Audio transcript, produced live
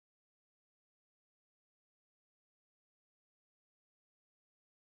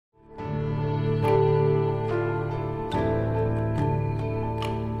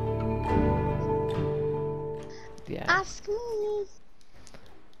Ask me.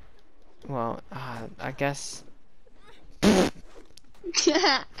 Well, I guess.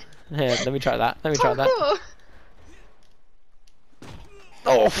 Yeah. Here, let me try that. Let me try that. Parkour.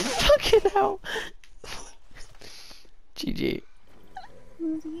 Oh, fucking hell! GG. Do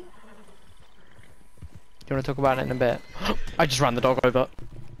you want to talk about it in a bit? I just ran the dog over.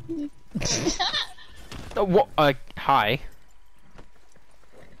 Oh, what? Hi.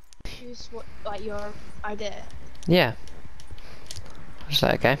 Choose what, like, your idea. Yeah. I was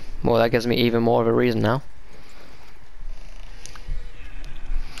like, okay. Well, that gives me even more of a reason now.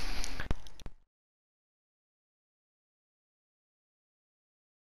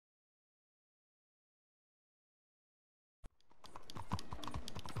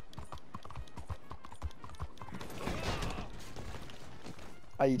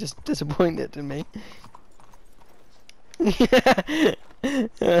 Are you just disappointed in me?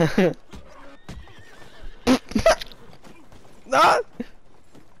 No!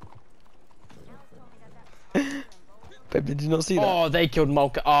 Babe, did you not see that? Oh, they killed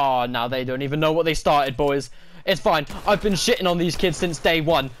Molka. Oh, now they don't even know what they started, boys. It's fine. I've been shitting on these kids since day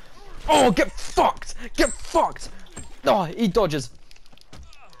one. Oh, get fucked! Get fucked! Oh, he dodges.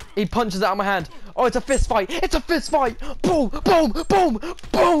 He punches out of my hand. Oh, it's a fist fight. It's a fist fight. Boom, boom, boom,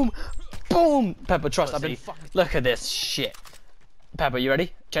 boom, boom. Pepper, trust. I've been. Look at this shit. Pepper, you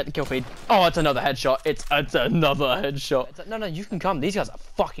ready? Check the kill feed. Oh, it's another headshot. It's another headshot. No, you can come. These guys are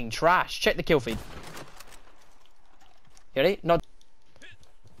fucking trash. Check the kill feed. You ready? No.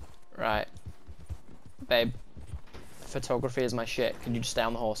 Right. Babe. Photography is my shit. Can you just stay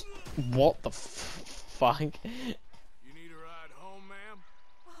on the horse? What the fuck? You need a ride home, ma'am?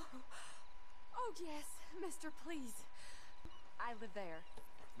 Oh, yes, mister, please. I live there.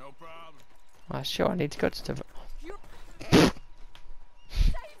 No problem. Well, sure, I need to go to the... Save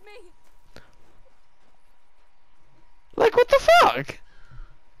me! Like, what the fuck?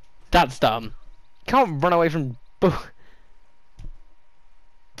 That's dumb. Can't run away from...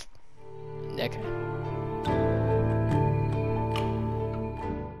 Okay.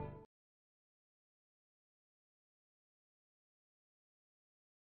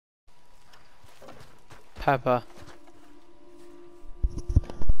 Pepper.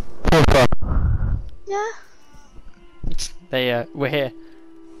 Pepper. Yeah. We're here.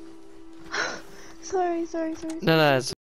 Sorry. No, it's